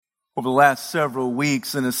Over the last several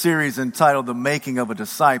weeks in a series entitled The Making of a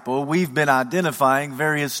Disciple, we've been identifying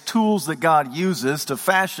various tools that God uses to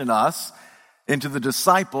fashion us into the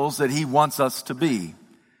disciples that He wants us to be.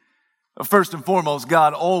 First and foremost,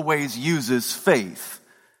 God always uses faith.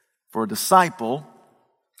 For a disciple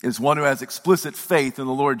is one who has explicit faith in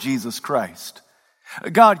the Lord Jesus Christ.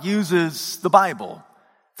 God uses the Bible.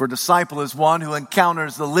 For a disciple is one who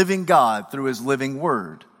encounters the living God through His living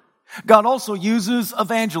Word. God also uses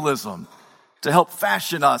evangelism to help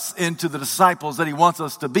fashion us into the disciples that He wants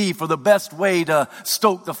us to be. For the best way to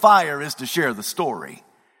stoke the fire is to share the story.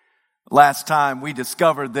 Last time we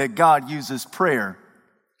discovered that God uses prayer.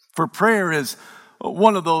 For prayer is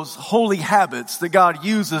one of those holy habits that God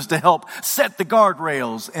uses to help set the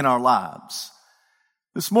guardrails in our lives.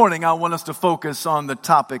 This morning I want us to focus on the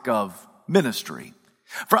topic of ministry.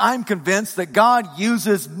 For I'm convinced that God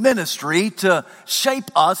uses ministry to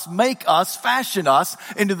shape us, make us, fashion us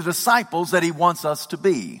into the disciples that He wants us to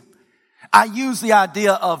be. I use the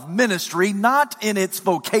idea of ministry not in its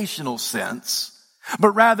vocational sense, but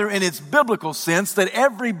rather in its biblical sense that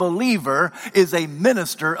every believer is a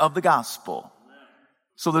minister of the gospel.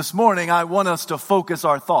 So this morning I want us to focus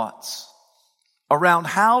our thoughts around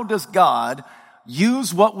how does God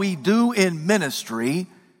use what we do in ministry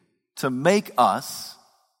to make us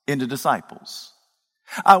into disciples.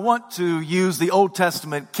 I want to use the Old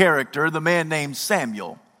Testament character, the man named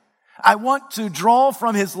Samuel. I want to draw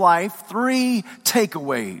from his life 3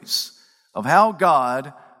 takeaways of how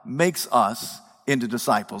God makes us into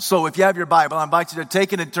disciples. So if you have your Bible, I invite you to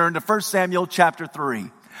take it and turn to 1 Samuel chapter 3.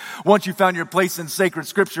 Once you've found your place in sacred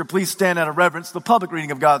scripture, please stand out of reverence to the public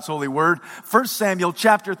reading of God's holy word. 1 Samuel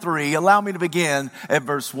chapter 3, allow me to begin at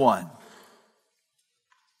verse 1.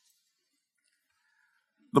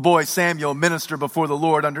 The boy Samuel ministered before the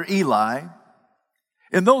Lord under Eli.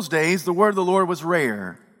 In those days, the word of the Lord was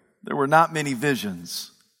rare. There were not many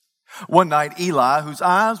visions. One night, Eli, whose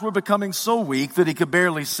eyes were becoming so weak that he could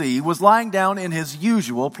barely see, was lying down in his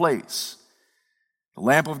usual place. The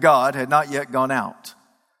lamp of God had not yet gone out,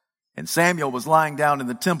 and Samuel was lying down in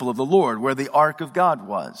the temple of the Lord where the ark of God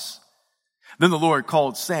was. Then the Lord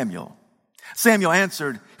called Samuel. Samuel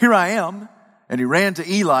answered, "Here I am." And he ran to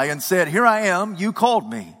Eli and said, "Here I am, you called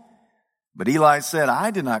me." But Eli said, "I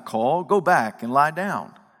did not call. Go back and lie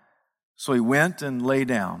down." So he went and lay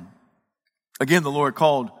down. Again, the Lord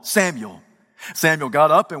called Samuel. Samuel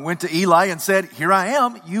got up and went to Eli and said, "Here I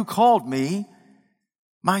am, you called me."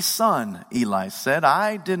 "My son," Eli said,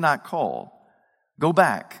 "I did not call. Go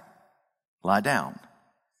back, lie down."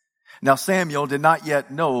 Now Samuel did not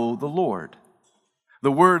yet know the Lord. The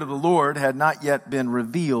word of the Lord had not yet been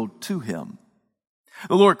revealed to him.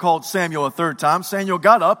 The Lord called Samuel a third time. Samuel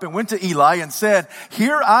got up and went to Eli and said,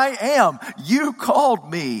 "Here I am. You called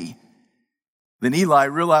me." Then Eli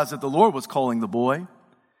realized that the Lord was calling the boy.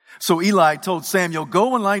 So Eli told Samuel,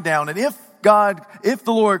 "Go and lie down. And if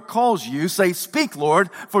the Lord calls you, say, 'Speak, Lord,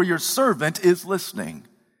 for your servant is listening.'"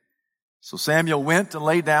 So Samuel went and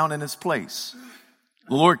lay down in his place.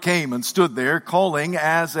 The Lord came and stood there, calling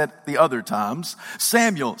as at the other times,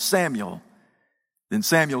 "Samuel, Samuel." Then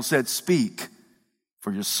Samuel said, "Speak,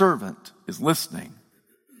 for your servant is listening."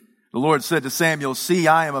 The Lord said to Samuel, "See,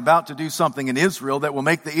 I am about to do something in Israel that will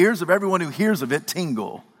make the ears of everyone who hears of it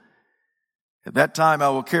tingle. At that time I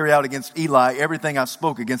will carry out against Eli everything I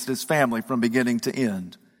spoke against his family from beginning to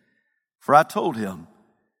end. For I told him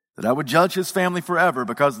that I would judge his family forever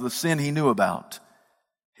because of the sin he knew about.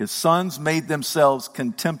 His sons made themselves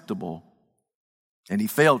contemptible, and he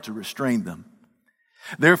failed to restrain them.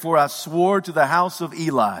 Therefore I swore to the house of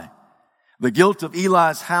Eli, the guilt of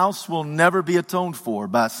Eli's house will never be atoned for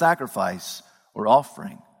by sacrifice or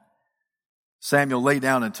offering." Samuel lay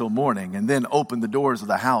down until morning and then opened the doors of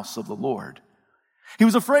the house of the Lord. He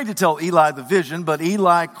was afraid to tell Eli the vision, but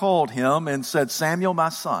Eli called him and said, "Samuel, my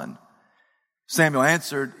son." Samuel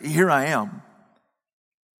answered, "Here I am."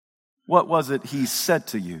 "What was it he said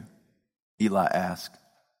to you?" Eli asked.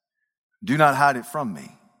 "Do not hide it from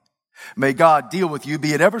me. May God deal with you,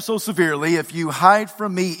 be it ever so severely, if you hide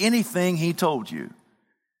from me anything he told you."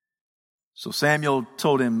 So Samuel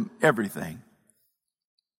told him everything,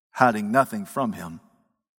 hiding nothing from him.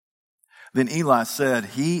 Then Eli said,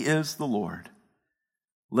 "He is the Lord.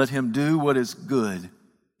 Let him do what is good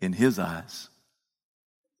in his eyes."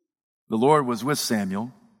 The Lord was with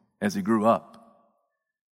Samuel as he grew up.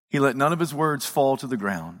 He let none of his words fall to the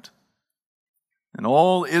ground. And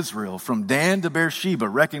all Israel, from Dan to Beersheba,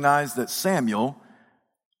 recognized that Samuel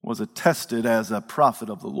was attested as a prophet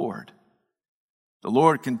of the Lord. The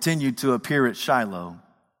Lord continued to appear at Shiloh,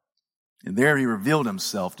 and there he revealed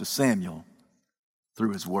himself to Samuel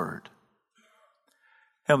through his word.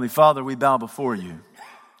 Heavenly Father, we bow before you,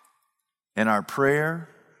 and our prayer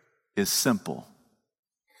is simple.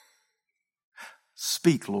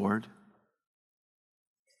 Speak, Lord,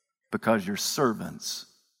 because your servants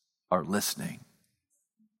are listening.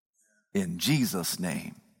 In Jesus'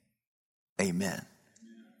 name, amen.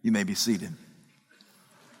 You may be seated.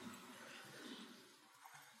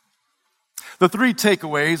 The three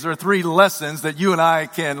takeaways or three lessons that you and I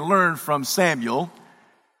can learn from Samuel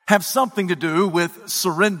have something to do with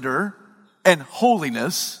surrender and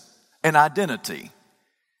holiness and identity.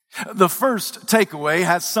 The first takeaway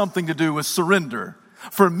has something to do with surrender.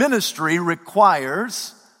 For ministry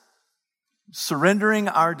requires surrendering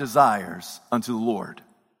our desires unto the Lord.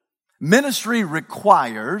 Ministry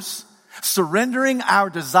requires surrendering our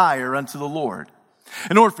desire unto the Lord.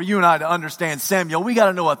 In order for you and I to understand Samuel, we got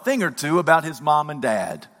to know a thing or two about his mom and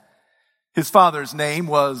dad. His father's name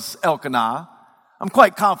was Elkanah. I'm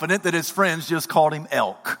quite confident that his friends just called him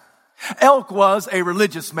Elk. Elk was a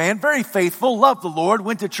religious man, very faithful, loved the Lord,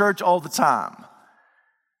 went to church all the time.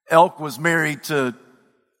 Elk was married to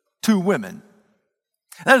 2 women.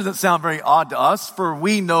 That doesn't sound very odd to us, for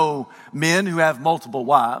we know men who have multiple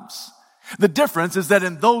wives. The difference is that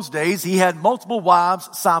in those days, he had multiple wives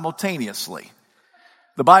simultaneously.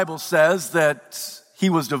 The Bible says that he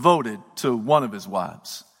was devoted to one of his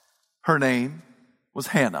wives. Her name was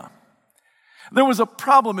Hannah. There was a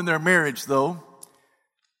problem in their marriage, though.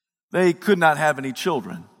 They could not have any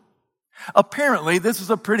children. Apparently, this is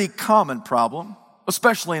a pretty common problem,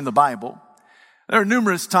 especially in the Bible. There are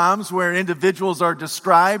numerous times where individuals are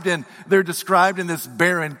described, and they're described in this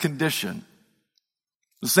barren condition.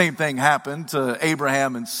 The same thing happened to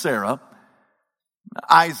Abraham and Sarah,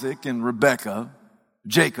 Isaac and Rebekah,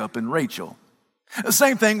 Jacob and Rachel. The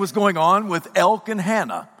same thing was going on with Elk and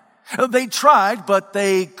Hannah. They tried, but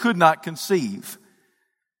they could not conceive.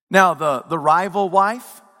 Now, the rival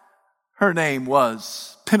wife, her name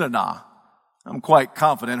was Peninnah. I'm quite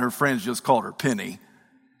confident her friends just called her Penny.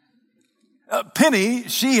 Penny,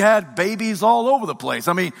 she had babies all over the place.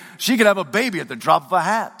 I mean, she could have a baby at the drop of a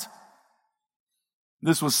hat.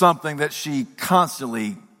 This was something that she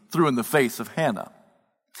constantly threw in the face of Hannah.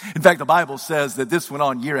 In fact, the Bible says that this went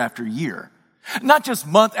on year after year. Not just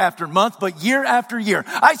month after month, but year after year.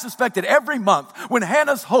 I suspect that every month when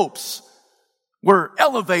Hannah's hopes were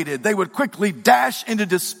elevated, they would quickly dash into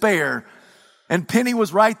despair. And Penny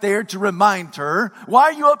was right there to remind her, why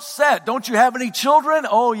are you upset? Don't you have any children?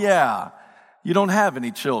 Oh yeah, you don't have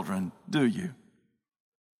any children, do you?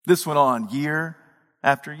 This went on year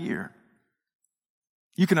after year.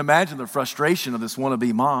 You can imagine the frustration of this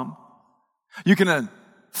wannabe mom. You can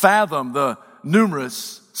fathom the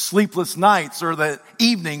numerous sleepless nights or the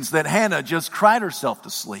evenings that Hannah just cried herself to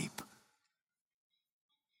sleep.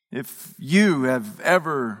 If you have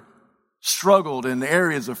ever struggled in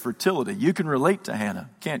areas of fertility, you can relate to Hannah,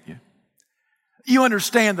 can't you? You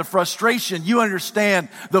understand the frustration. You understand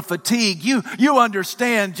the fatigue. You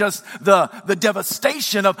understand just the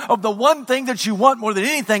devastation of the one thing that you want more than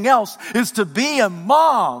anything else is to be a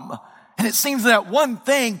mom. And it seems that one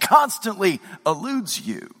thing constantly eludes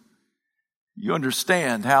you. You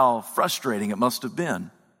understand how frustrating it must have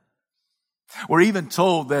been. We're even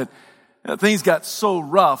told that things got so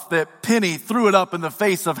rough that Penny threw it up in the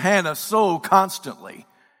face of Hannah so constantly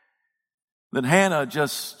that Hannah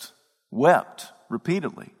just wept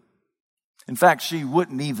repeatedly. In fact, she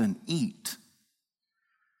wouldn't even eat.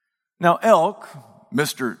 Now, Elk,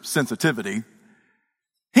 Mr. Sensitivity,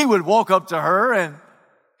 he would walk up to her and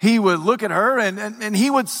he would look at her and he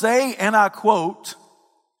would say, and I quote,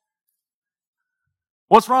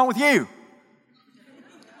 "What's wrong with you?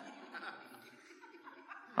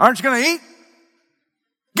 Aren't you going to eat?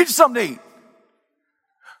 Get you something to eat.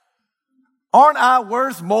 Aren't I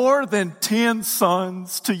worth more than 10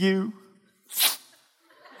 sons to you?"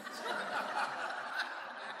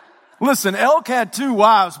 Listen, Elk had 2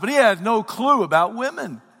 wives, but he had no clue about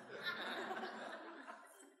women.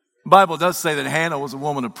 The Bible does say that Hannah was a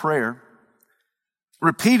woman of prayer.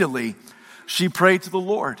 Repeatedly, she prayed to the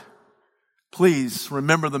Lord, "Please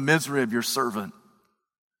remember the misery of your servant.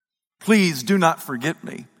 Please do not forget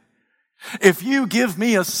me. If you give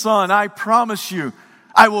me a son, I promise you,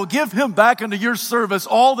 I will give him back into your service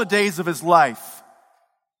all the days of his life."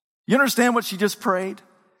 You understand what she just prayed?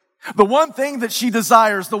 The one thing that she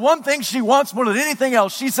desires, the one thing she wants more than anything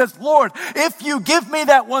else, she says, "Lord, if you give me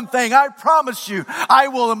that one thing, I promise you, I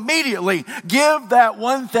will immediately give that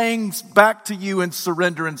one thing back to you in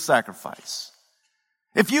surrender and sacrifice.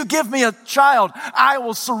 If you give me a child, I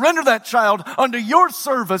will surrender that child unto your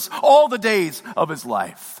service all the days of his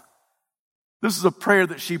life." This is a prayer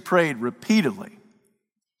that she prayed repeatedly.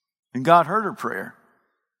 And God heard her prayer.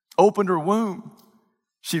 opened her womb.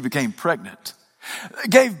 She became pregnant,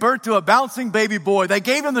 gave birth to a bouncing baby boy. They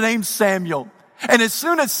gave him the name Samuel. And as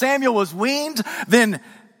soon as Samuel was weaned, then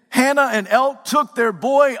Hannah and El took their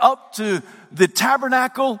boy up to the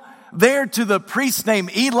tabernacle, there to the priest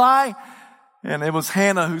named Eli. And it was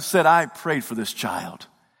Hannah who said, I prayed for this child.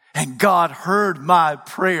 And God heard my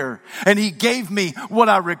prayer, and he gave me what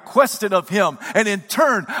I requested of him. And in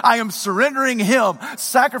turn, I am surrendering him,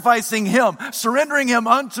 sacrificing him, surrendering him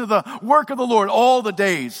unto the work of the Lord all the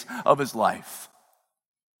days of his life.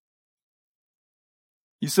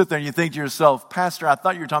 You sit there and you think to yourself, Pastor, I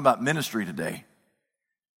thought you were talking about ministry today.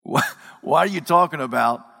 Why are you talking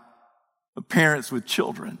about the parents with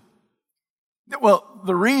children? Well,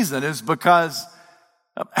 the reason is because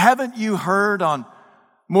haven't you heard on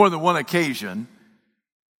more than one occasion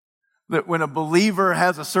that when a believer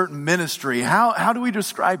has a certain ministry, how do we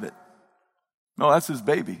describe it? No, that's his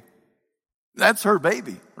baby. That's her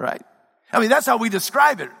baby, right? I mean, that's how we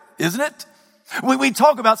describe it, isn't it? We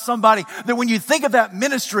talk about somebody that when you think of that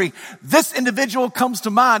ministry, this individual comes to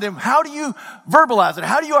mind. And how do you verbalize it?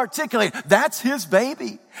 How do you articulate it? That's his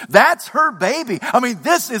baby. That's her baby. I mean,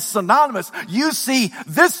 this is synonymous. You see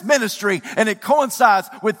this ministry and it coincides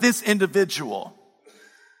with this individual.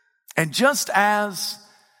 And just as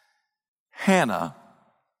Hannah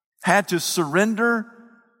had to surrender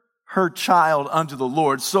her child unto the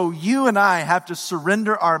Lord, so you and I have to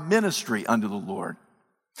surrender our ministry unto the Lord.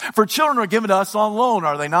 For children are given to us on loan,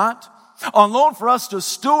 are they not? On loan for us to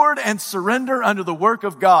steward and surrender unto the work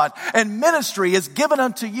of God. And ministry is given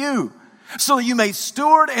unto you, so that you may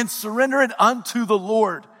steward and surrender it unto the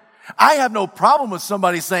Lord. I have no problem with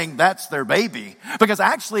somebody saying that's their baby, because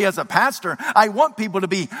actually as a pastor, I want people to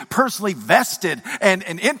be personally vested and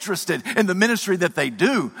interested in the ministry that they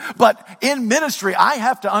do. But in ministry, I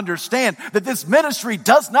have to understand that this ministry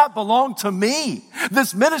does not belong to me.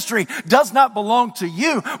 This ministry does not belong to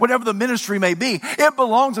you, whatever the ministry may be. It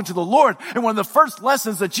belongs unto the Lord. And one of the first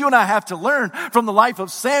lessons that you and I have to learn from the life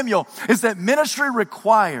of Samuel is that ministry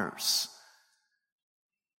requires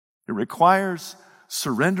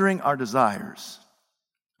surrendering our desires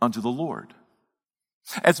unto the Lord.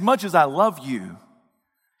 As much as I love you,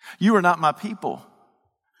 you are not my people.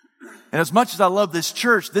 And as much as I love this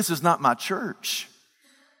church, this is not my church.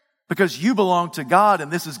 Because you belong to God and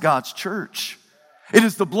this is God's church. It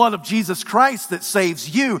is the blood of Jesus Christ that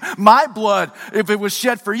saves you. My blood, if it was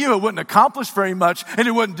shed for you, it wouldn't accomplish very much and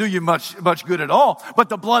it wouldn't do you much good at all. But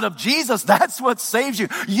the blood of Jesus, that's what saves you.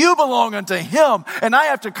 You belong unto him. And I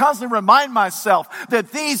have to constantly remind myself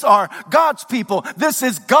that these are God's people. This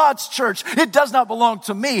is God's church. It does not belong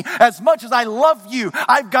to me. As much as I love you,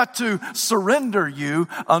 I've got to surrender you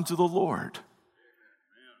unto the Lord.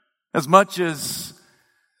 As much as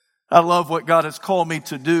I love what God has called me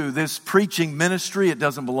to do, this preaching ministry, it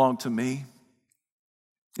doesn't belong to me.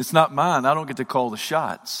 It's not mine. I don't get to call the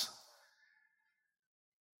shots.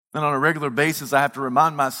 And on a regular basis, I have to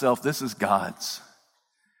remind myself this is God's.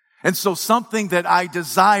 And so something that I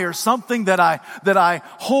desire, something that I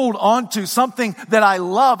hold on to, something that I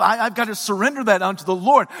love, I've got to surrender that unto the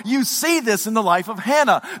Lord. You see this in the life of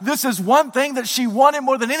Hannah. This is one thing that she wanted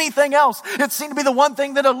more than anything else. It seemed to be the one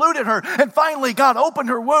thing that eluded her. And finally, God opened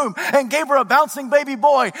her womb and gave her a bouncing baby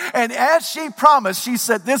boy. And as she promised, she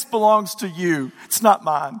said, this belongs to you. It's not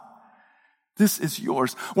mine. This is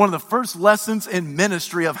yours. One of the first lessons in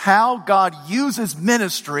ministry of how God uses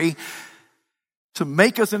ministry to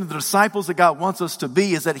make us into the disciples that God wants us to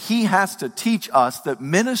be is that he has to teach us that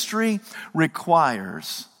ministry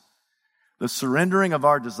requires the surrendering of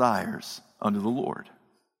our desires unto the Lord.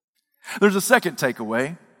 There's a second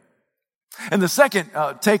takeaway. And the second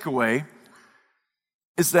takeaway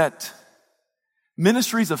is that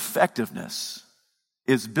ministry's effectiveness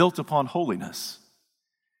is built upon holiness.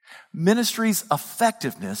 Ministry's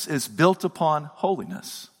effectiveness is built upon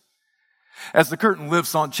holiness. As the curtain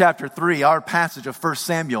lifts on chapter 3, our passage of 1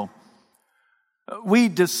 Samuel, we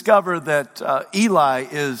discover that Eli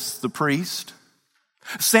is the priest.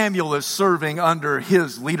 Samuel is serving under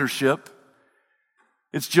his leadership.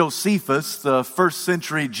 It's Josephus, the first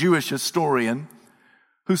century Jewish historian,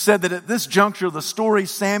 who said that at this juncture of the story,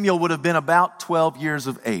 Samuel would have been about 12 years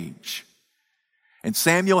of age. And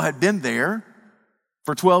Samuel had been there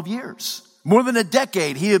for 12 years. More than a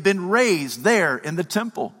decade, he had been raised there in the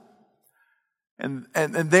temple. And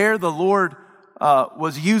there the Lord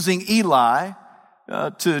was using Eli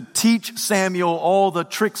to teach Samuel all the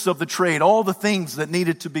tricks of the trade, all the things that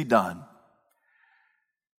needed to be done.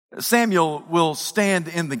 Samuel will stand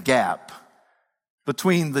in the gap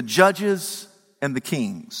between the judges and the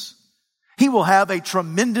kings. he will have a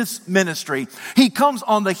tremendous ministry. He comes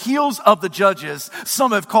on the heels of the judges.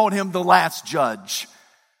 Some have called him the last judge.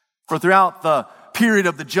 For throughout the period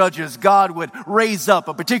of the judges, God would raise up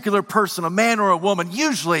a particular person, a man or a woman,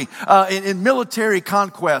 usually in military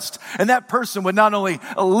conquest. And that person would not only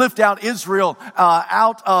lift out Israel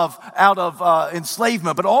out of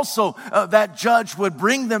enslavement, but also that judge would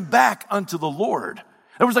bring them back unto the Lord.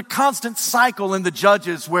 There was a constant cycle in the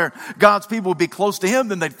judges where God's people would be close to him,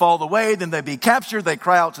 then they'd fall away, then they'd be captured, they'd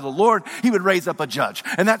cry out to the Lord, he would raise up a judge.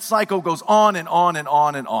 And that cycle goes on and on and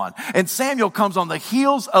on and on. And Samuel comes on the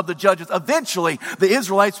heels of the judges. Eventually, the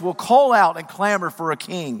Israelites will call out and clamor for a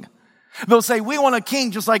king. They'll say, we want a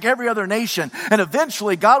king just like every other nation. And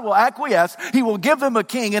eventually, God will acquiesce. He will give them a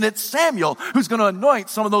king. And it's Samuel who's going to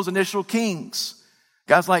anoint some of those initial kings.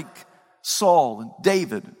 Guys like Saul and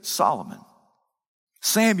David, Solomon.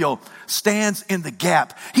 Samuel stands in the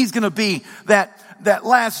gap. He's going to be that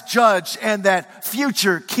last judge and that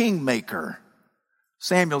future kingmaker.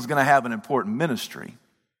 Samuel's going to have an important ministry.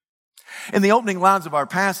 In the opening lines of our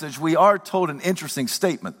passage, we are told an interesting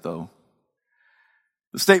statement, though.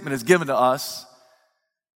 The statement is given to us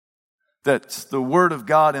that the word of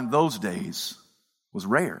God in those days was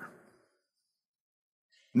rare.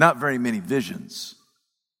 Not very many visions.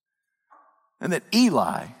 And that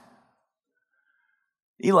Eli's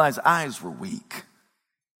eyes were weak.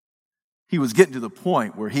 He was getting to the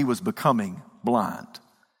point where he was becoming blind.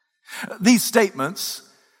 These statements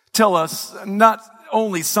tell us not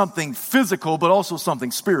only something physical, but also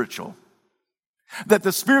something spiritual. That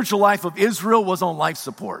the spiritual life of Israel was on life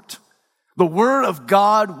support. The word of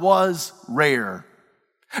God was rare.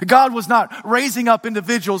 God was not raising up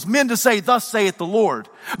individuals, men to say, thus saith the Lord.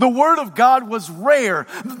 The word of God was rare.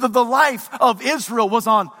 The life of Israel was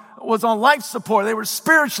on life support. They were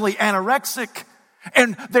spiritually anorexic.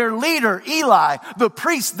 And their leader, Eli, the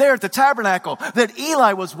priest there at the tabernacle, that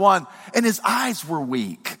Eli was one, and his eyes were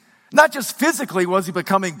weak. Not just physically was he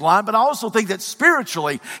becoming blind, but I also think that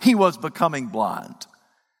spiritually he was becoming blind.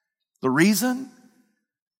 The reason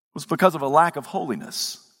was because of a lack of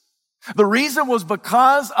holiness. The reason was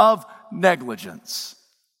because of negligence.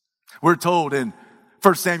 We're told in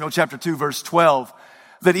 1 Samuel chapter 2, verse 12,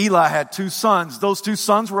 that Eli had two sons. Those two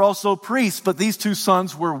sons were also priests, but these two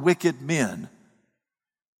sons were wicked men.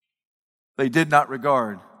 They did not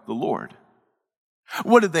regard the Lord.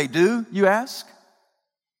 What did they do, you ask?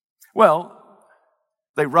 Well,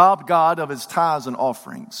 they robbed God of his tithes and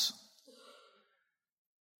offerings.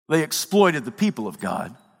 They exploited the people of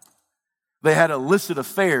God. They had illicit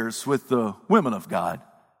affairs with the women of God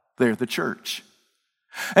there at the church.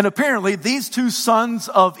 And apparently these two sons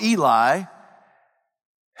of Eli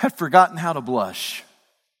had forgotten how to blush.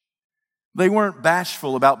 They weren't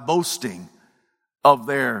bashful about boasting of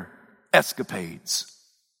their escapades.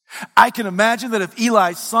 I can imagine that if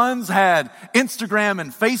Eli's sons had Instagram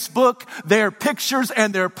and Facebook, their pictures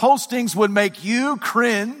and their postings would make you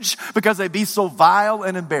cringe because they'd be so vile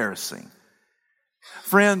and embarrassing.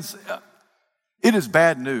 Friends, it is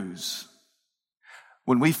bad news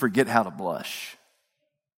when we forget how to blush.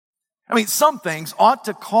 I mean, some things ought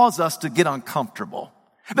to cause us to get uncomfortable.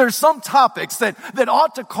 There's some topics that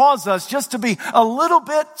ought to cause us just to be a little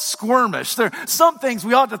bit squirmish. There are some things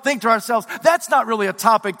we ought to think to ourselves, that's not really a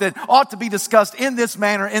topic that ought to be discussed in this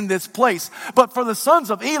manner, in this place. But for the sons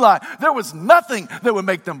of Eli, there was nothing that would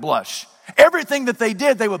make them blush. Everything that they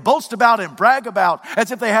did, they would boast about and brag about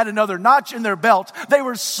as if they had another notch in their belt. They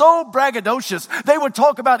were so braggadocious. They would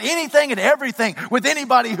talk about anything and everything with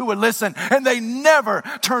anybody who would listen, and they never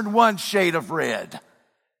turned one shade of red.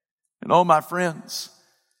 And oh, my friends,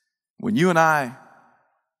 when you and I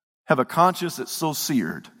have a conscience that's so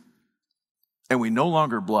seared and we no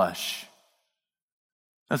longer blush,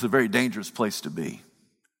 that's a very dangerous place to be.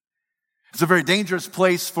 It's a very dangerous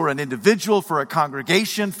place for an individual, for a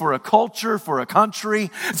congregation, for a culture, for a country.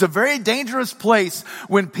 It's a very dangerous place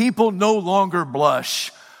when people no longer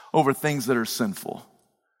blush over things that are sinful.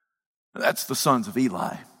 That's the sons of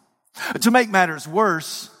Eli. To make matters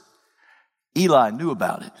worse, Eli knew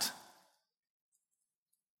about it.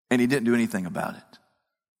 And he didn't do anything about it.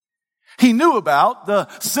 He knew about the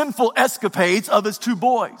sinful escapades of his two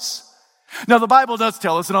boys. Now, the Bible does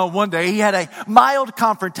tell us that on one day he had a mild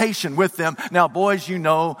confrontation with them. Now, boys, you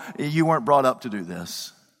know you weren't brought up to do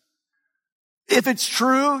this. If it's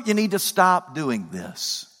true, you need to stop doing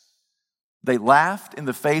this. They laughed in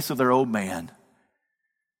the face of their old man.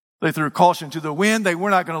 They threw caution to the wind. They were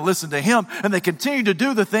not going to listen to him. And they continued to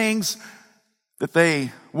do the things that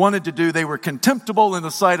they wanted to do. They were contemptible in the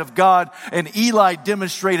sight of God, and Eli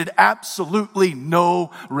demonstrated absolutely no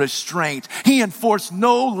restraint. He enforced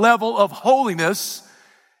no level of holiness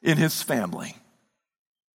in his family.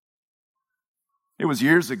 It was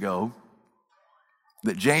years ago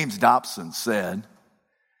that James Dobson said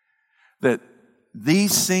that the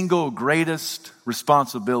single greatest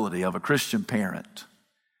responsibility of a Christian parent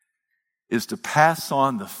is to pass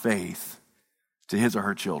on the faith to his or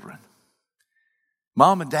her children.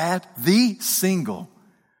 Mom and dad, the single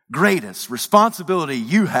greatest responsibility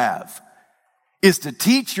you have is to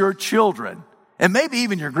teach your children, and maybe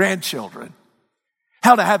even your grandchildren,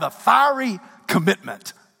 how to have a fiery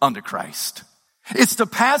commitment unto Christ. It's to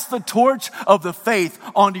pass the torch of the faith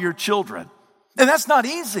onto your children. And that's not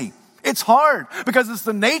easy. It's hard because it's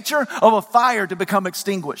the nature of a fire to become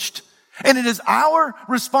extinguished. And it is our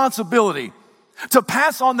responsibility to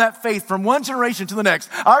pass on that faith from one generation to the next.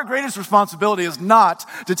 Our greatest responsibility is not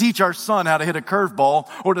to teach our son how to hit a curveball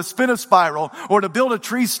or to spin a spiral or to build a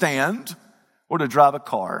tree stand or to drive a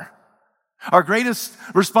car. Our greatest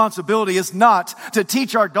responsibility is not to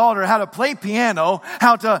teach our daughter how to play piano,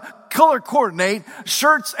 how to color coordinate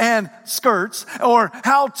shirts and skirts, or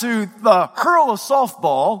how to hurl a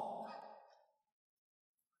softball,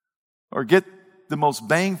 or get the most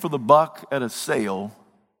bang for the buck at a sale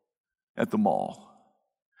at the mall.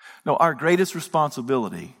 No, our greatest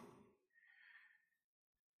responsibility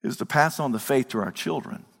is to pass on the faith to our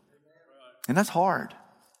children. And that's hard.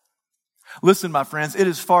 Listen, my friends, it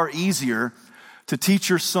is far easier to teach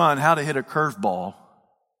your son how to hit a curveball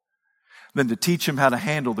than to teach him how to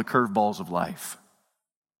handle the curveballs of life.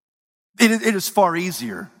 It is far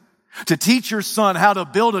easier to teach your son how to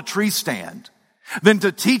build a tree stand than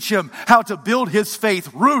to teach him how to build his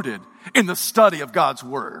faith rooted in the study of God's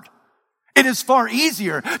Word. It is far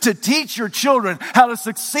easier to teach your children how to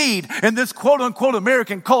succeed in this quote-unquote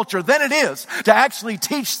American culture than it is to actually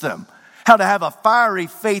teach them how to have a fiery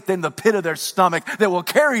faith in the pit of their stomach that will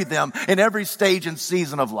carry them in every stage and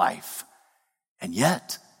season of life. And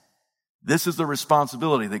yet, this is the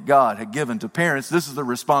responsibility that God had given to parents. This is the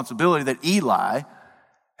responsibility that Eli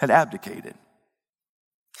had abdicated.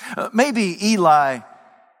 Maybe Eli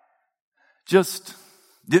just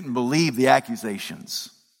didn't believe the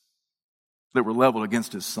accusations that were leveled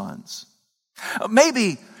against his sons.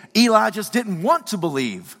 Maybe Eli just didn't want to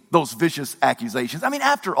believe those vicious accusations. I mean,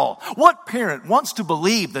 after all, what parent wants to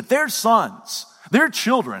believe that their sons, their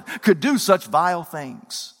children, could do such vile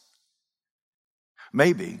things?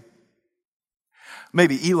 Maybe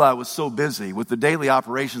Eli was so busy with the daily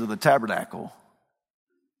operations of the tabernacle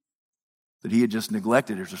that he had just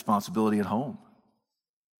neglected his responsibility at home.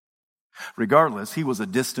 Regardless, he was a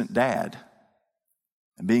distant dad.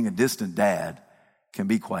 And being a distant dad can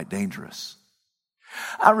be quite dangerous.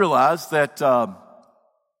 I realize that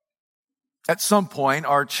at some point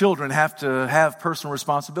our children have to have personal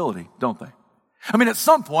responsibility, don't they? I mean, at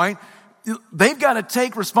some point, they've got to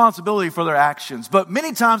take responsibility for their actions. But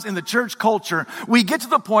many times in the church culture, we get to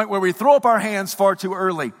the point where we throw up our hands far too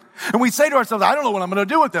early. And we say to ourselves, I don't know what I'm going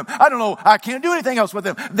to do with them. I don't know. I can't do anything else with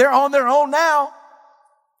them. They're on their own now.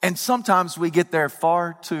 And sometimes we get there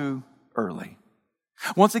far too early.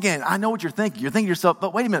 Once again, I know what you're thinking. You're thinking to yourself,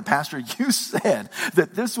 but wait a minute, Pastor, you said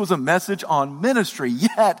that this was a message on ministry.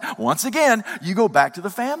 Yet, once again, you go back to the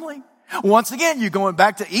family. Once again, you're going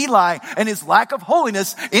back to Eli and his lack of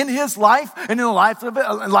holiness in his life and in the lives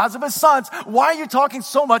of his sons. Why are you talking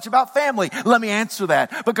so much about family? Let me answer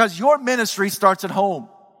that. Because your ministry starts at home.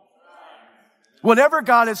 Whatever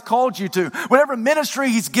God has called you to, whatever ministry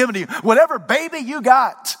He's given to you, whatever baby you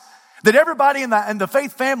got, that everybody in the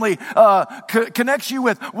faith family connects you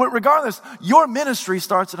with, regardless, your ministry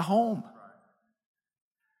starts at home.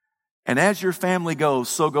 And as your family goes,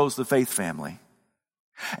 so goes the faith family.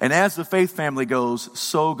 And as the faith family goes,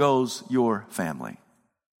 so goes your family.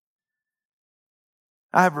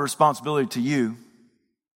 I have a responsibility to you.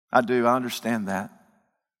 I do. I understand that.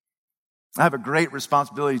 I have a great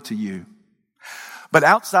responsibility to you. But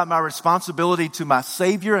outside my responsibility to my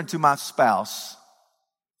Savior and to my spouse,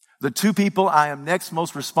 the two people I am next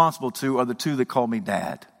most responsible to are the two that call me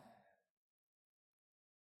Dad.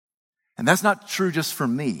 And that's not true just for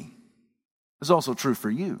me. It's also true for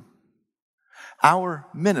you. Our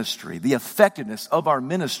ministry, the effectiveness of our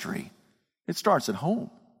ministry, it starts at home.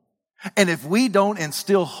 And if we don't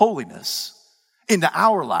instill holiness into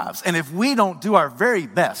our lives, and if we don't do our very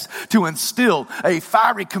best to instill a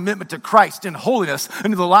fiery commitment to Christ and holiness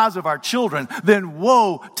into the lives of our children, then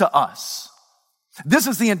woe to us. This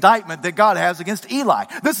is the indictment that God has against Eli.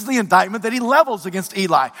 This is the indictment that He levels against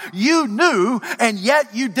Eli. You knew, and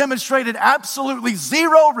yet you demonstrated absolutely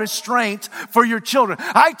zero restraint for your children.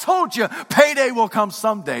 I told you, payday will come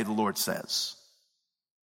someday, the Lord says.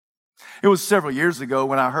 It was several years ago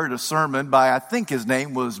when I heard a sermon by, I think his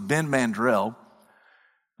name was Ben Mandrell.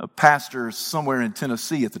 a pastor somewhere in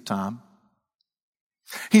Tennessee at the time.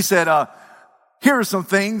 He said, here are some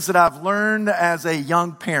things that I've learned as a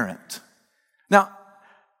young parent. Now,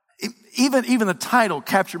 even the title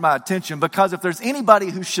captured my attention, because if there's anybody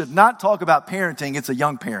who should not talk about parenting, it's a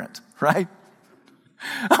young parent, right?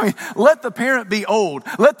 I mean, let the parent be old.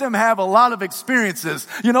 Let them have a lot of experiences,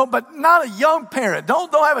 but not a young parent.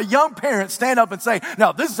 Don't have a young parent stand up and say,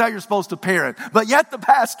 no, this is how you're supposed to parent. But yet the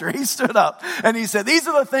pastor, he stood up and he said, these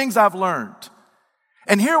are the things I've learned.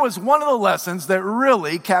 And here was one of the lessons that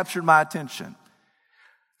really captured my attention.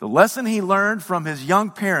 The lesson he learned from his young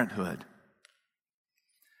parenthood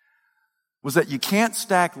was that you can't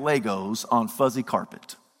stack Legos on fuzzy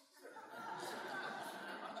carpet.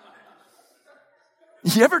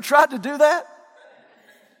 You ever tried to do that?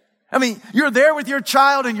 I mean, you're there with your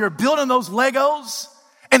child and you're building those Legos.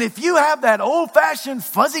 And if you have that old-fashioned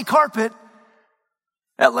fuzzy carpet,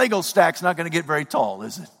 that Lego stack's not going to get very tall,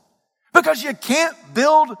 is it? Because you can't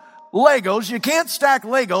build Legos, you can't stack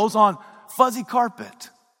Legos on fuzzy carpet.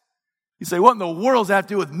 You say, what in the world does that have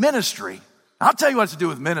to do with ministry? I'll tell you what it's to do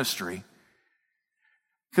with ministry.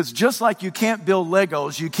 Because just like you can't build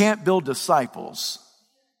Legos, you can't build disciples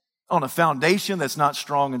on a foundation that's not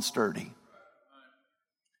strong and sturdy.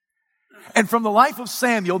 And from the life of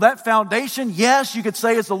Samuel, that foundation, yes, you could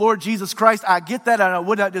say it's the Lord Jesus Christ. I get that and I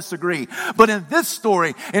would not disagree. But in this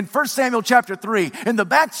story, in 1 Samuel chapter 3, in the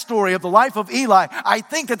backstory of the life of Eli, I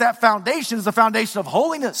think that foundation is the foundation of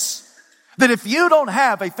holiness. That if you don't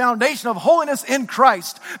have a foundation of holiness in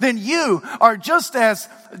Christ, then you are just as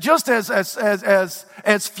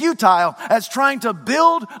futile as trying to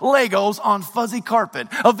build Legos on fuzzy carpet.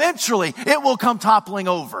 Eventually, it will come toppling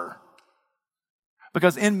over.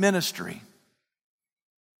 Because in ministry,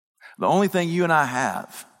 the only thing you and I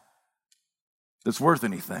have that's worth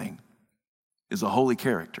anything is a holy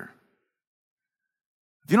character.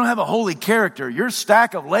 If you don't have a holy character, your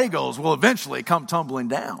stack of Legos will eventually come tumbling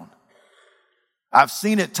down. I've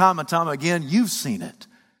seen it time and time again. You've seen it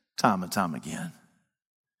time and time again.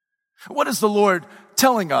 What is the Lord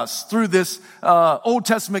telling us through this Old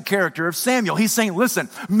Testament character of Samuel? He's saying, listen,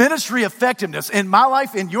 ministry effectiveness in my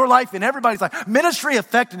life, in your life, in everybody's life, ministry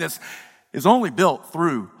effectiveness is only built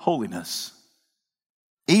through holiness.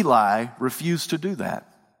 Eli refused to do that.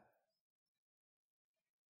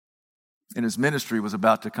 And his ministry was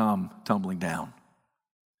about to come tumbling down.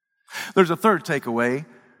 There's a third takeaway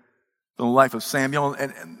from the life of Samuel,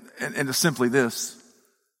 and it's simply this,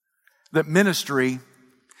 that ministry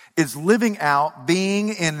is living out being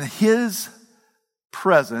in his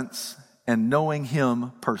presence and knowing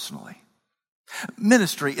him personally.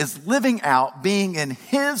 Ministry is living out being in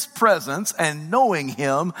his presence and knowing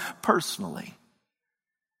him personally.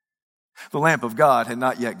 The lamp of God had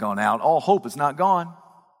not yet gone out. All hope is not gone.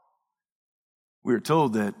 We are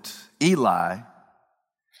told that Eli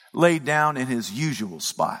laid down in his usual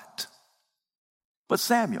spot. But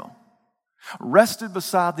Samuel rested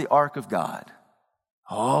beside the ark of God.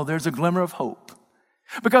 Oh, there's a glimmer of hope.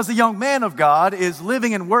 Because the young man of God is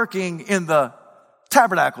living and working in the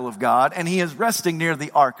tabernacle of God, and he is resting near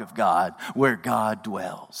the ark of God, where God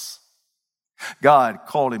dwells. God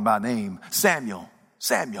called him by name, Samuel,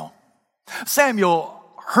 Samuel. Samuel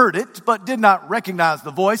heard it, but did not recognize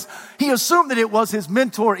the voice. He assumed that it was his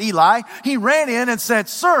mentor, Eli. He ran in and said,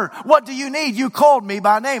 sir, what do you need? You called me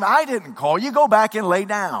by name. I didn't call you. Go back and lay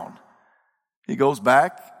down. He goes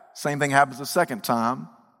back. Same thing happens a second time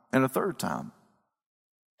and a third time.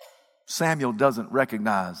 Samuel doesn't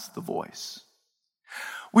recognize the voice.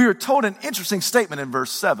 We are told an interesting statement in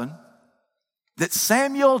verse 7 that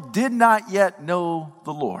Samuel did not yet know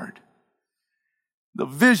the Lord. The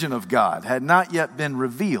vision of God had not yet been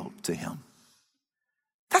revealed to him.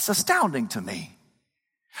 That's astounding to me.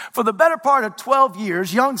 For the better part of 12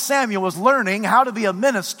 years, young Samuel was learning how to be a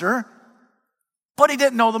minister, but he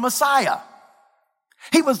didn't know the Messiah.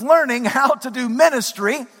 He was learning how to do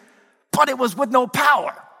ministry, but it was with no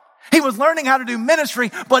power. He was learning how to do ministry,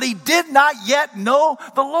 but he did not yet know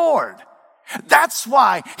the Lord. That's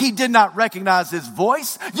why he did not recognize his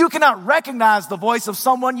voice. You cannot recognize the voice of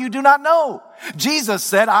someone you do not know. Jesus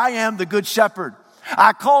said, I am the good shepherd.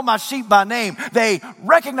 I call my sheep by name. They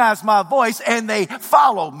recognize my voice and they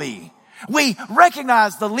follow me. We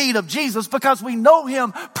recognize the lead of Jesus because we know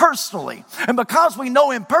him personally. And because we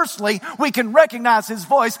know him personally, we can recognize his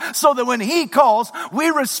voice so that when he calls,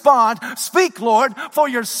 we respond, speak, Lord, for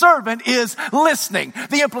your servant is listening.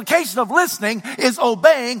 The implication of listening is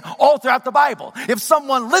obeying all throughout the Bible. If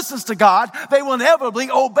someone listens to God, they will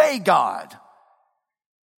inevitably obey God.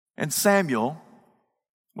 And Samuel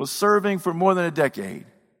was serving for more than a decade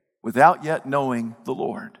without yet knowing the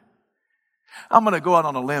Lord. I'm going to go out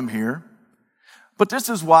on a limb here, but this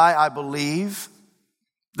is why I believe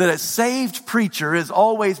that a saved preacher is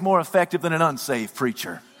always more effective than an unsaved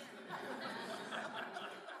preacher.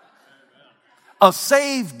 A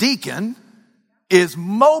saved deacon is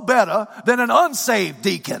mo better than an unsaved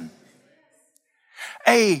deacon.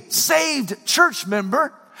 A saved church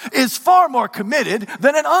member is far more committed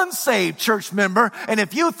than an unsaved church member. And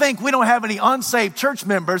if you think we don't have any unsaved church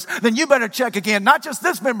members, then you better check again, not just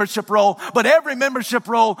this membership roll, but every membership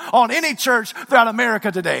roll on any church throughout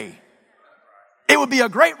America today. It would be a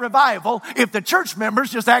great revival if the church members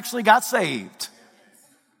just actually got saved.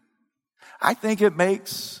 I think it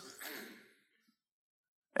makes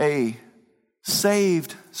a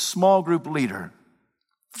saved small group leader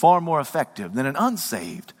far more effective than an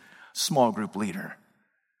unsaved small group leader.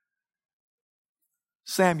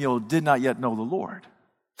 Samuel did not yet know the Lord.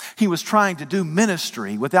 He was trying to do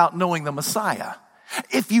ministry without knowing the Messiah.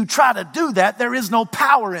 If you try to do that, there is no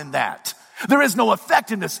power in that. There is no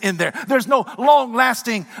effectiveness in there. There's no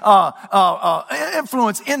long-lasting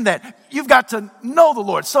influence in that. You've got to know the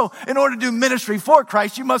Lord. So in order to do ministry for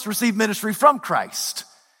Christ, you must receive ministry from Christ.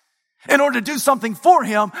 In order to do something for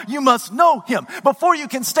Him, you must know Him. Before you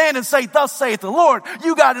can stand and say, "Thus saith the Lord,"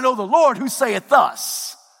 you got to know the Lord who saith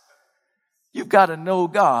thus. You've got to know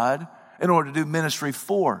God in order to do ministry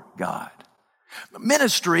for God.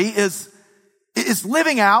 Ministry is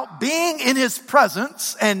living out, being in His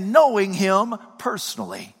presence and knowing Him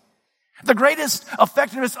personally. The greatest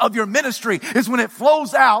effectiveness of your ministry is when it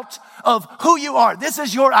flows out of who you are. This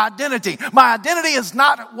is your identity. My identity is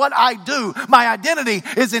not what I do. My identity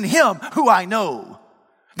is in Him who I know.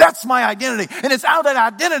 That's my identity. And it's out of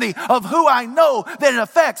that identity of who I know that it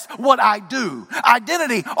affects what I do.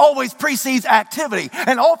 Identity always precedes activity.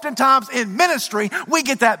 And oftentimes in ministry, we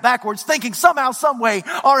get that backwards, thinking somehow, some way,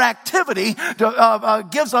 our activity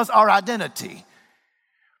gives us our identity.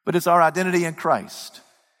 But it's our identity in Christ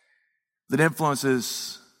that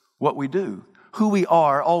influences what we do. Who we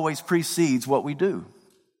are always precedes what we do.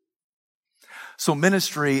 So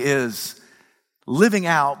ministry is living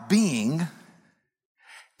out, being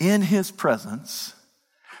in His presence,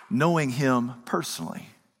 knowing Him personally.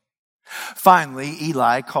 Finally,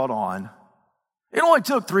 Eli caught on. It only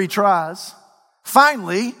took 3 tries.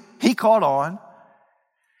 Finally, he caught on.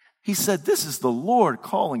 He said, "This is the Lord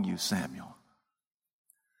calling you, Samuel.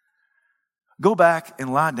 Go back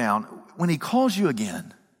and lie down. When He calls you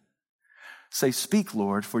again, say, 'Speak,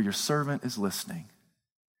 Lord, for your servant is listening.'"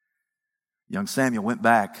 Young Samuel went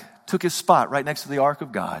back, took his spot right next to the ark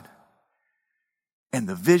of God. And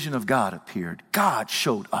the vision of God appeared. God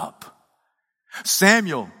showed up.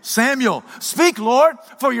 "Samuel, Samuel, speak, Lord,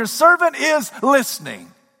 for your servant is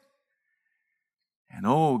listening." And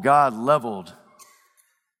God leveled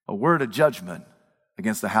a word of judgment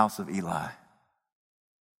against the house of Eli.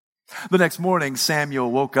 The next morning,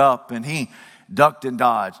 Samuel woke up and he ducked and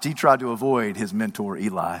dodged. He tried to avoid his mentor,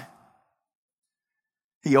 Eli.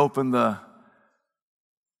 He opened the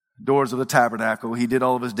doors of the tabernacle. He did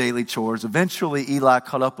all of his daily chores. Eventually, Eli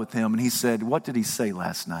caught up with him and he said, "What did he say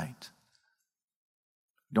last night?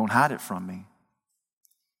 Don't hide it from me.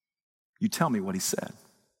 You tell me what he said."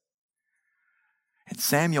 And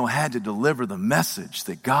Samuel had to deliver the message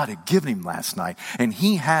that God had given him last night. And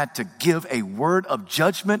he had to give a word of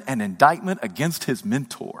judgment and indictment against his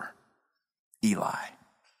mentor, Eli.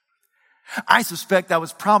 I suspect that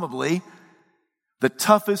was probably the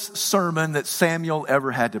toughest sermon that Samuel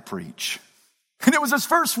ever had to preach. And it was his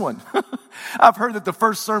first one. I've heard that the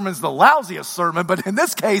first sermon's the lousiest sermon, but in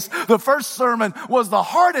this case, the first sermon was the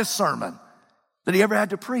hardest sermon that he ever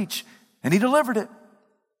had to preach. And he delivered it.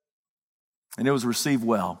 And it was received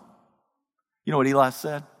well. You know what Eli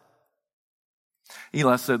said?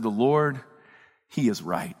 Eli said, "The Lord, He is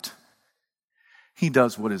right. He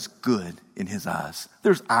does what is good in His eyes."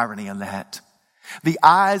 There's irony in that. The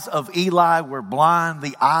eyes of Eli were blind.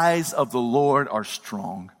 The eyes of the Lord are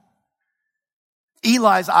strong.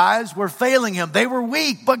 Eli's eyes were failing him. They were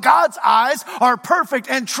weak, but God's eyes are perfect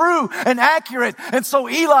and true and accurate. And so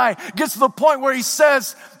Eli gets to the point where he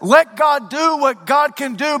says, let God do what God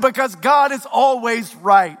can do because God is always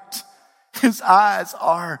right. His eyes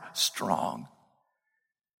are strong.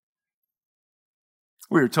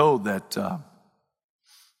 We are told that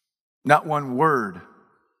not one word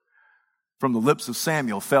from the lips of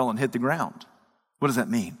Samuel fell and hit the ground. What does that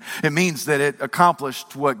mean? It means that it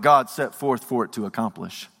accomplished what God set forth for it to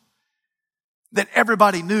accomplish. That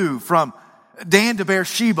everybody knew from Dan to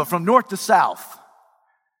Beersheba, from north to south,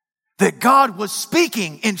 that God was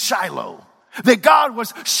speaking in Shiloh. That God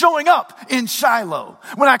was showing up in Shiloh.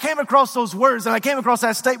 When I came across those words and I came across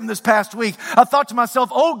that statement this past week, I thought to myself,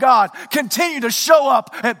 oh God, continue to show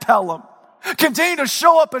up at Pelham. Continue to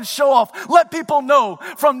show up and show off. Let people know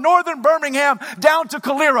from northern Birmingham down to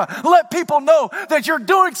Calera. Let people know that you're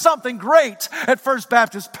doing something great at First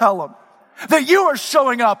Baptist Pelham. That you are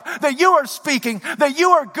showing up, that you are speaking, that you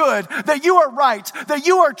are good, that you are right, that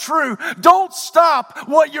you are true. Don't stop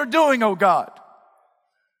what you're doing, oh God.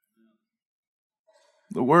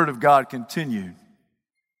 The word of God continued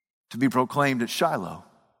to be proclaimed at Shiloh.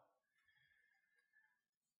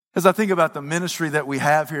 As I think about the ministry that we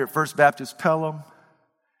have here at First Baptist Pelham,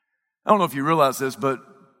 I don't know if you realize this, but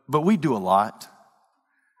we do a lot.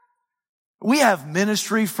 We have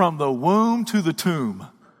ministry from the womb to the tomb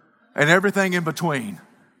and everything in between.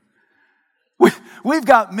 We've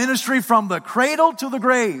got ministry from the cradle to the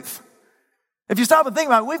grave. If you stop and think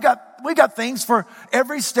about it, we've got things for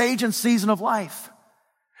every stage and season of life.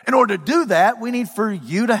 In order to do that, we need for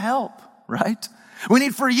you to help, right? We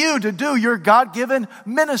need for you to do your God-given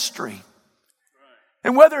ministry.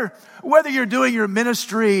 And whether you're doing your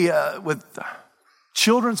ministry with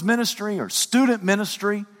children's ministry or student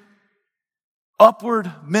ministry,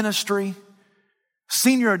 upward ministry,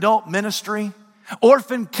 senior adult ministry,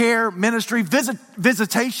 orphan care ministry,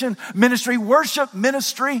 visitation ministry, worship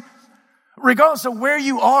ministry, regardless of where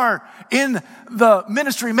you are in the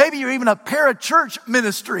ministry, maybe you're even a parachurch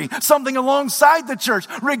ministry, something alongside the church,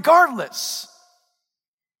 regardless.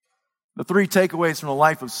 The three takeaways from the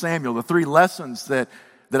life of Samuel, the three lessons that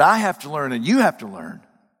I have to learn and you have to learn,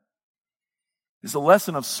 is a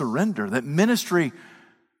lesson of surrender, that ministry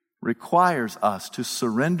requires us to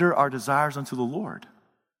surrender our desires unto the Lord.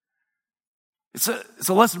 It's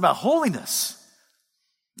a lesson about holiness.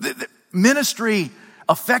 The ministry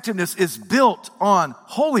effectiveness is built on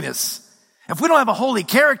holiness. If we don't have a holy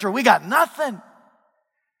character, we got nothing.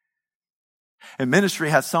 And ministry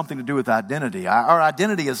has something to do with identity. Our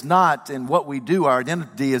identity is not in what we do. Our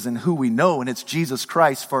identity is in who we know, and it's Jesus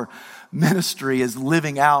Christ. For ministry is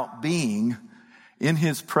living out being in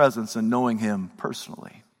His presence and knowing Him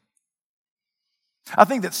personally. I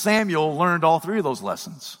think that Samuel learned all three of those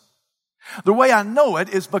lessons. The way I know it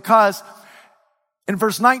is because in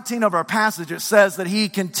verse 19 of our passage, it says that he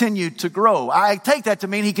continued to grow. I take that to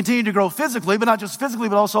mean he continued to grow physically, but not just physically,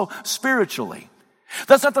 but also spiritually.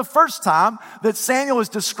 That's not the first time that Samuel is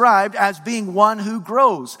described as being one who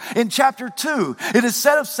grows. In chapter 2, it is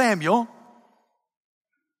said of Samuel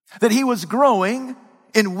that he was growing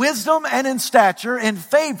in wisdom and in stature, in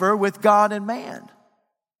favor with God and man.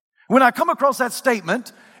 When I come across that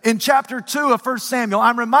statement in chapter 2 of 1 Samuel,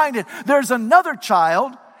 I'm reminded there's another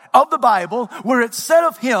child of the Bible where it's said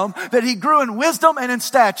of him that he grew in wisdom and in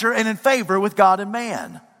stature and in favor with God and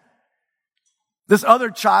man. This other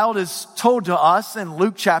child is told to us in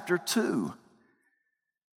Luke chapter 2.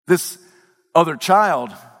 This other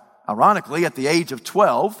child, ironically, at the age of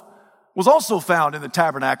 12, was also found in the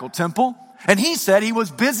tabernacle temple, and he said he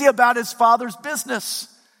was busy about his father's business.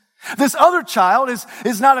 This other child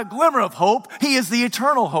is not a glimmer of hope, he is the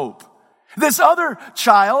eternal hope. This other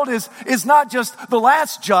child is not just the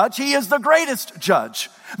last judge, he is the greatest judge.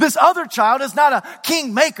 This other child is not a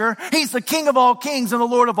kingmaker, he's the King of all kings and the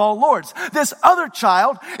Lord of all lords. This other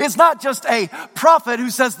child is not just a prophet who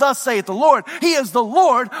says, "Thus saith the Lord," he is the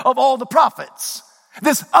Lord of all the prophets.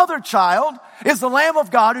 This other child is the Lamb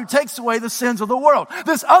of God who takes away the sins of the world.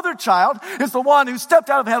 This other child is the one who stepped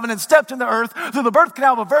out of heaven and stepped into earth through the birth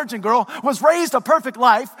canal of a virgin girl, was raised a perfect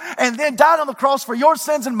life, and then died on the cross for your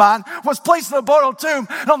sins and mine, was placed in a borrowed tomb,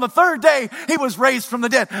 and on the third day, he was raised from the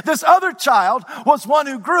dead. This other child was one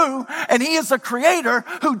who grew, and he is the creator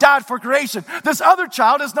who died for creation. This other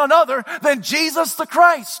child is none other than Jesus the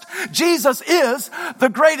Christ. Jesus is the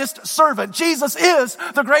greatest servant. Jesus is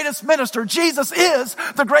the greatest minister. Jesus is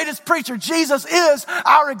the greatest preacher. Jesus is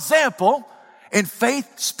our example in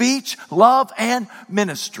faith, speech, love, and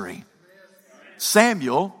ministry.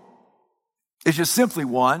 Samuel is just simply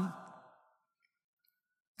one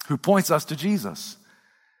who points us to Jesus.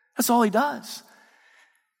 That's all he does.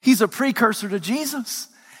 He's a precursor to Jesus.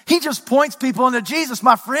 He just points people into Jesus.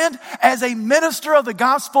 My friend, as a minister of the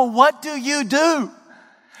gospel, what do you do?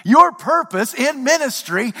 Your purpose in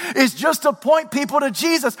ministry is just to point people to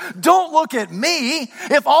Jesus. Don't look at me.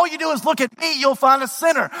 If all you do is look at me, you'll find a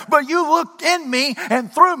sinner. But you look in me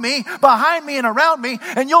and through me, behind me and around me,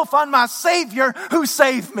 and you'll find my Savior who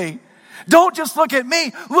saved me. Don't just look at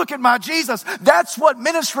me. Look at my Jesus. That's what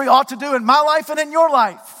ministry ought to do in my life and in your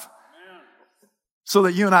life. So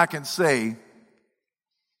that you and I can say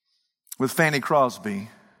with Fanny Crosby,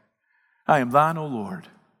 "I am thine, O Lord.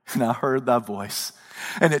 and I heard thy voice,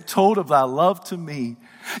 and it told of thy love to me.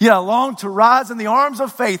 Yet I long to rise in the arms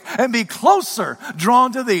of faith and be closer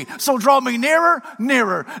drawn to thee. So draw me nearer,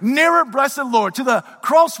 nearer, nearer, blessed Lord, to the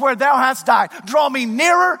cross where thou hast died. Draw me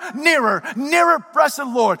nearer, nearer, nearer, blessed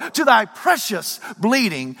Lord, to thy precious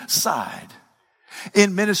bleeding side.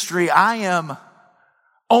 In ministry, I am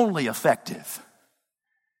only effective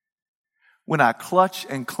when I clutch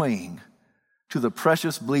and cling to the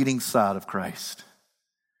precious bleeding side of Christ.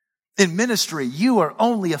 In ministry, you are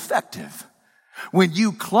only effective when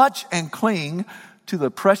you clutch and cling to the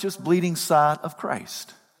precious bleeding side of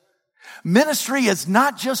Christ. Ministry is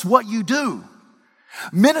not just what you do.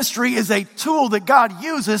 Ministry is a tool that God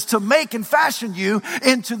uses to make and fashion you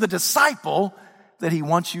into the disciple that he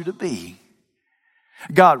wants you to be.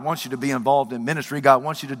 God wants you to be involved in ministry. God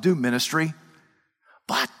wants you to do ministry.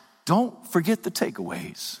 But don't forget the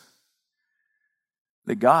takeaways.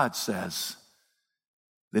 That God says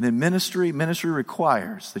that in ministry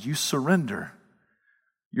requires that you surrender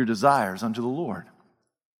your desires unto the Lord.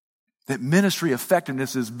 That ministry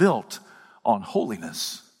effectiveness is built on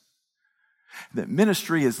holiness. That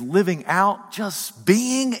ministry is living out just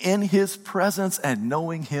being in his presence and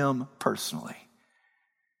knowing him personally.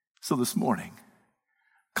 So this morning,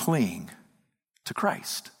 cling to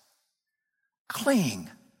Christ. Cling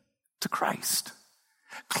to Christ.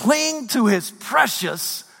 Cling to his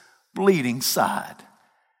precious bleeding side.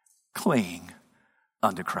 Cling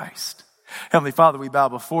unto Christ. Heavenly Father, we bow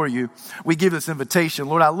before you. We give this invitation.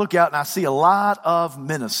 Lord, I look out and I see a lot of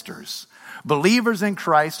ministers, believers in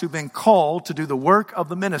Christ who've been called to do the work of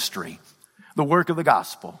the ministry, the work of the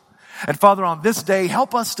gospel. And Father, on this day,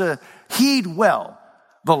 help us to heed well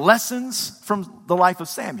the lessons from the life of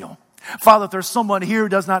Samuel. Father, if there's someone here who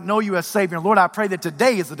does not know you as Savior, Lord, I pray that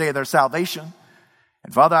today is the day of their salvation.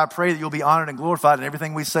 And Father, I pray that you'll be honored and glorified in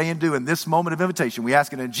everything we say and do in this moment of invitation. We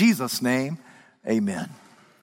ask it in Jesus' name. Amen.